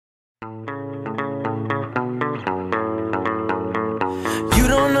You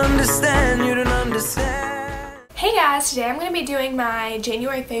don't understand. Hey guys, today I'm going to be doing my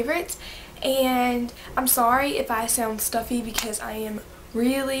January favorites, and I'm sorry if I sound stuffy because I am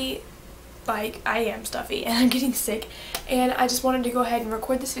really, I am stuffy and I'm getting sick, and I just wanted to go ahead and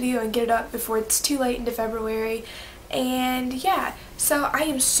record this video and get it up before it's too late into February. And yeah, so I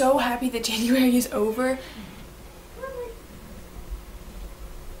am so happy that January is over.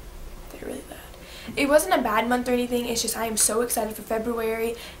 They're really loud. It wasn't a bad month or anything, it's just I am so excited for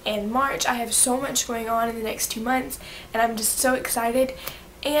February and March. I have so much going on in the next 2 months, and I'm just so excited.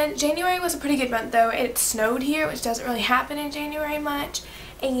 And January was a pretty good month though. It snowed here, which doesn't really happen in January much,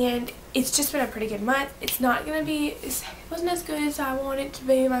 and it's just been a pretty good month. It's not going to be, it wasn't as good as I wanted it to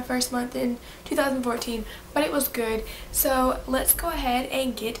be my first month in 2014, but it was good. So let's go ahead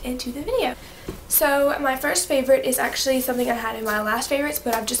and get into the video. So my first favorite is actually something I had in my last favorites,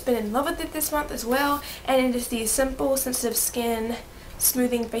 but I've just been in love with it this month as well, and it is the Simple Sensitive Skin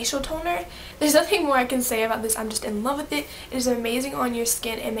Smoothing Facial Toner. There's nothing more I can say about this. I'm just in love with it. It is amazing on your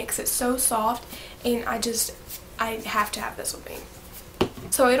skin. It makes it so soft, and I have to have this with me.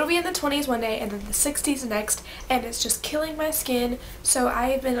 So it'll be in the 20s one day and then the 60s next, and it's just killing my skin. So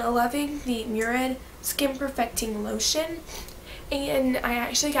I've been loving the Murad Skin Perfecting Lotion, and I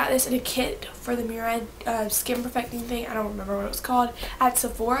actually got this in a kit for the Murad Skin Perfecting thing. I don't remember what it was called, at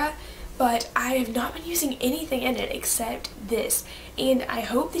Sephora. But I have not been using anything in it except this, and I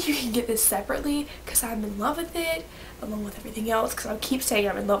hope that you can get this separately because I'm in love with it along with everything else, because I keep saying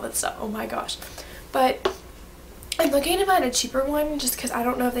I'm in love with stuff. Oh my gosh. But I'm looking to find a cheaper one just because I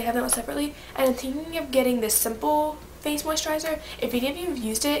don't know if they have them separately, and I'm thinking of getting this Simple face moisturizer. If any of you have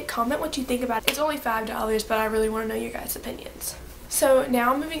used it, comment what you think about it. It's only $5, but I really want to know your guys' opinions. So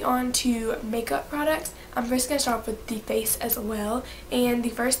now moving on to makeup products. I'm first going to start off with the face as well, and the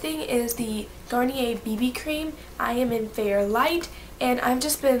first thing is the Garnier BB cream. I am in Fair Light, and I've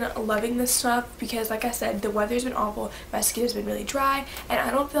just been loving this stuff because, like I said, the weather's been awful, my skin has been really dry, and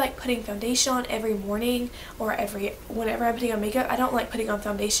I don't feel like putting foundation on every morning or whenever I'm putting on makeup. I don't like putting on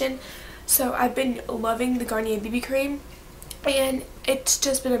foundation, so I've been loving the Garnier BB cream. And it's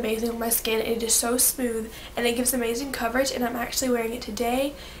just been amazing on my skin. It is so smooth and it gives amazing coverage, and I'm actually wearing it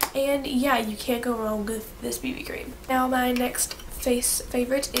today, and yeah, you can't go wrong with this BB cream. Now my next face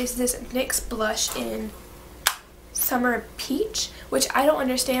favorite is this NYX blush in Summer Peach, which I don't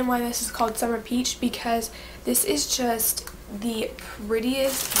understand why this is called Summer Peach, because this is just the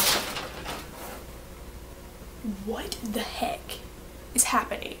prettiest. What the heck is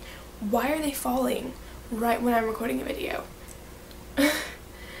happening? Why are they falling right when I'm recording a video?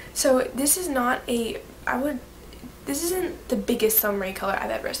 So this is not this isn't the biggest summery color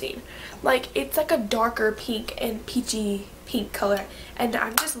I've ever seen. Like, it's like a darker pink and peachy pink color, and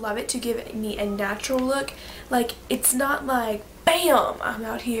I just love it to give me a natural look. Like, it's not like, bam, I'm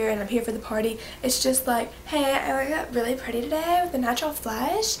out here and I'm here for the party. It's just like, hey, I look really pretty today with a natural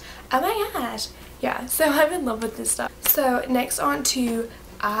flush. Oh my gosh. Yeah, so I'm in love with this stuff. So next on to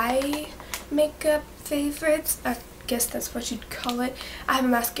eye makeup favorites. I guess that's what you'd call it. I have a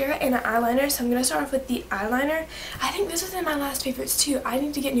mascara and an eyeliner, so I'm going to start off with the eyeliner. I think this was in my last favorites too. I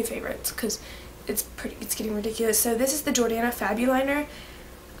need to get new favorites because it's getting ridiculous. So this is the Jordana Fabuliner.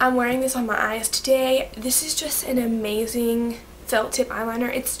 I'm wearing this on my eyes today. This is just an amazing felt tip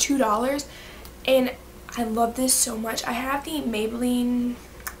eyeliner. It's $2, and I love this so much. I have the Maybelline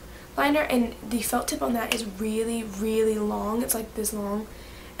liner, and the felt tip on that is really, really long. It's like this long.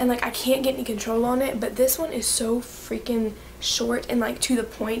 And like, I can't get any control on it, but this one is so freaking short and like to the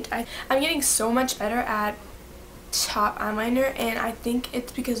point. I'm getting so much better at top eyeliner, and I think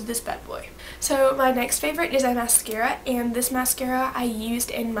it's because of this bad boy. So my next favorite is a mascara, and this mascara I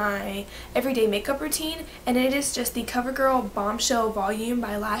used in my everyday makeup routine, and it is just the CoverGirl Bombshell Volume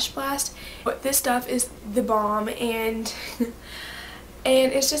by Lash Blast. But this stuff is the bomb, and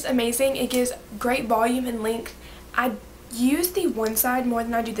and it's just amazing. It gives great volume and length. I use the one side more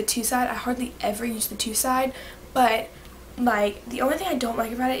than I do the two side. I hardly ever use the two side, but like, the only thing I don't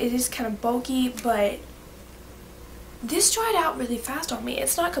like about it, it is kind of bulky, but this dried out really fast on me.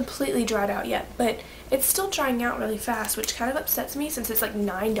 It's not completely dried out yet, but it's still drying out really fast, which kind of upsets me since it's like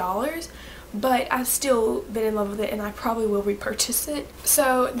 $9, but I've still been in love with it, and I probably will repurchase it.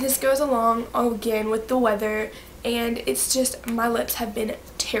 So this goes along again with the weather, and it's just, my lips have been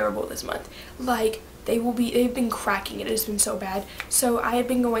terrible this month. Like, they've been cracking. It has been so bad. So I have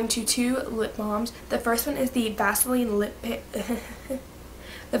been going to 2 lip balms. The first one is the Vaseline Lip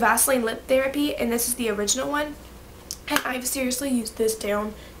Therapy, and this is the original one. And I've seriously used this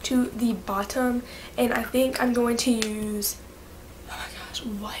down to the bottom, and I think I'm going to use, oh my gosh,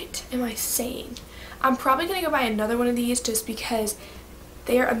 gosh, what am I saying? I'm probably going to go buy another one of these just because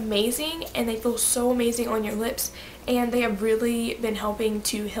they are amazing and they feel so amazing on your lips, and they have really been helping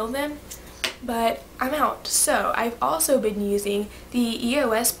to heal them. But I'm out. So I've also been using the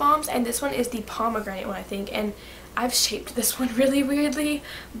EOS balms, and this one is the pomegranate one, I think, and I've shaped this one really weirdly,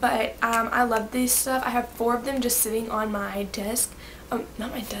 but I love this stuff. I have 4 of them just sitting on my desk,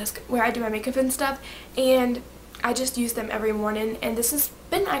 not my desk, where I do my makeup and stuff, and I just use them every morning, and this has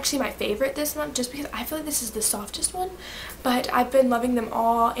been actually my favorite this month just because I feel like this is the softest one, but I've been loving them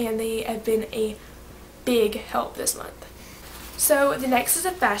all and they have been a big help this month. So the next is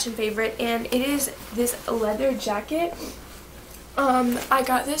a fashion favorite, and it is this leather jacket. I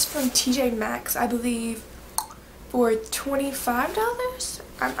got this from TJ Maxx, I believe, for $25.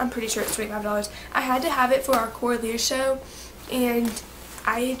 I'm pretty sure it's $25. I had to have it for our Core Lear show, and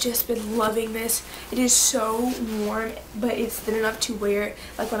I just been loving this. It is so warm, but it's thin enough to wear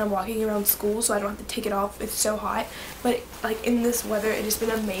like when I'm walking around school, so I don't have to take it off. It's so hot, but like in this weather, it has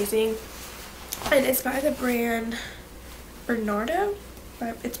been amazing. And it's by the brand Bernardo.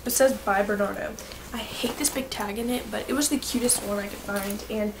 It says by Bernardo. I hate this big tag in it, but it was the cutest one I could find.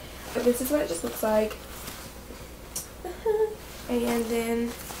 And this is what it just looks like. And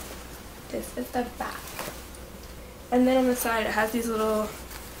then this is the back. And then on the side it has these little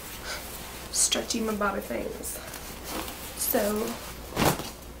stretchy mababa things. So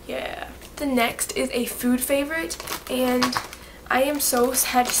yeah. The next is a food favorite, and I am so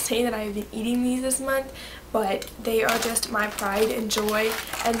sad to say that I have been eating these this month, but they are just my pride and joy,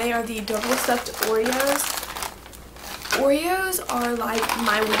 and they are the double stuffed Oreos. Oreos are like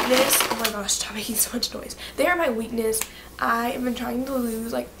my weakness. Oh my gosh, stop making so much noise. They are my weakness. I have been trying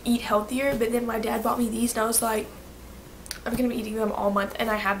to eat healthier, but then my dad bought me these, and I was like, I'm gonna be eating them all month, and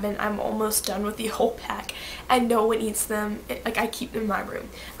I have been. I'm almost done with the whole pack, and no one eats them. I keep them in my room.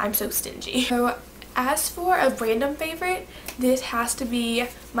 I'm so stingy. So as for a random favorite, this has to be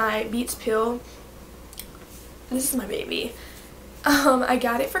my Beats Pill. This is my baby. I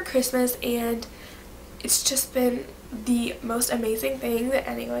got it for Christmas, and it's just been the most amazing thing that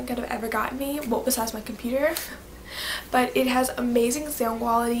anyone could have ever gotten me, well, besides my computer. But it has amazing sound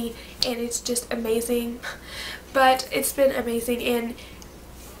quality, and it's just amazing. But it's been amazing, and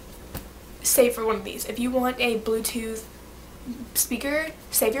save for one of these. If you want a Bluetooth speaker,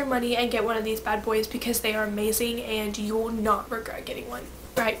 save your money and get one of these bad boys because they are amazing and you will not regret getting one.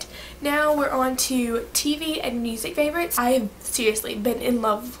 Right, now we're on to TV and music favorites. I have seriously been in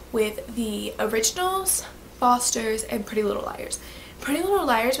love with the originals, Fosters, and Pretty Little Liars. Pretty Little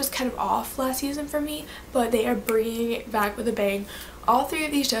Liars was kind of off last season for me, but they are bringing it back with a bang. All 3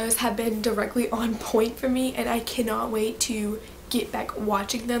 of these shows have been directly on point for me, and I cannot wait to get back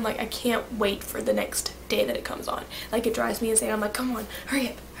watching them. Like, I can't wait for the next day that it comes on. Like, it drives me insane. I'm like, come on,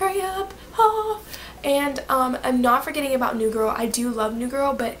 hurry up, oh. And I'm not forgetting about New Girl. I do love New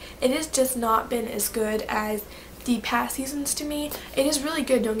Girl, but it has just not been as good as the past seasons to me. It is really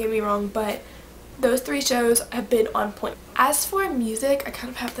good, don't get me wrong, but those 3 shows have been on point. As for music, I kind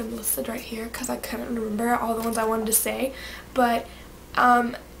of have them listed right here because I couldn't remember all the ones I wanted to say, but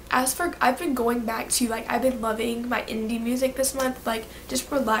I've been going back to, I've been loving my indie music this month. Like, just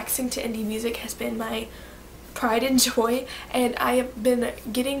relaxing to indie music has been my pride and joy, and I have been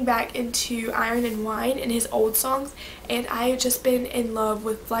getting back into Iron and Wine and his old songs, and I have just been in love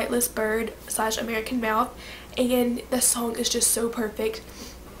with Flightless Bird / American Mouth, and the song is just so perfect.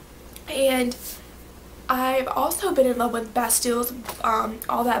 And I've also been in love with Bastille's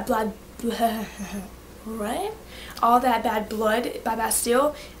All That Bad Blood by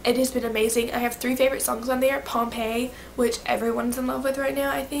Bastille. It has been amazing. I have 3 favorite songs on there. Pompeii, which everyone's in love with right now,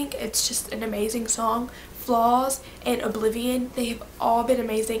 I think. It's just an amazing song. Flaws and Oblivion. They have all been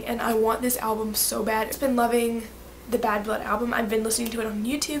amazing, and I want this album so bad. I've been loving the Bad Blood album. I've been listening to it on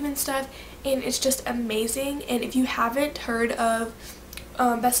YouTube and stuff, and it's just amazing. And if you haven't heard of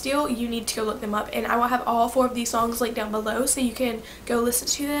Bastille, you need to go look them up, and I will have all 4 of these songs linked down below so you can go listen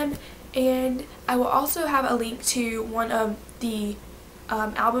to them. And I will also have a link to one of the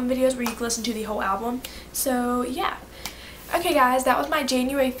album videos where you can listen to the whole album. So yeah. Okay guys, that was my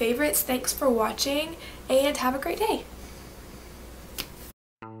January favorites. Thanks for watching, and have a great day.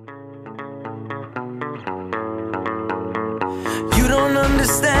 You don't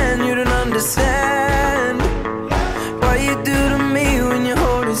understand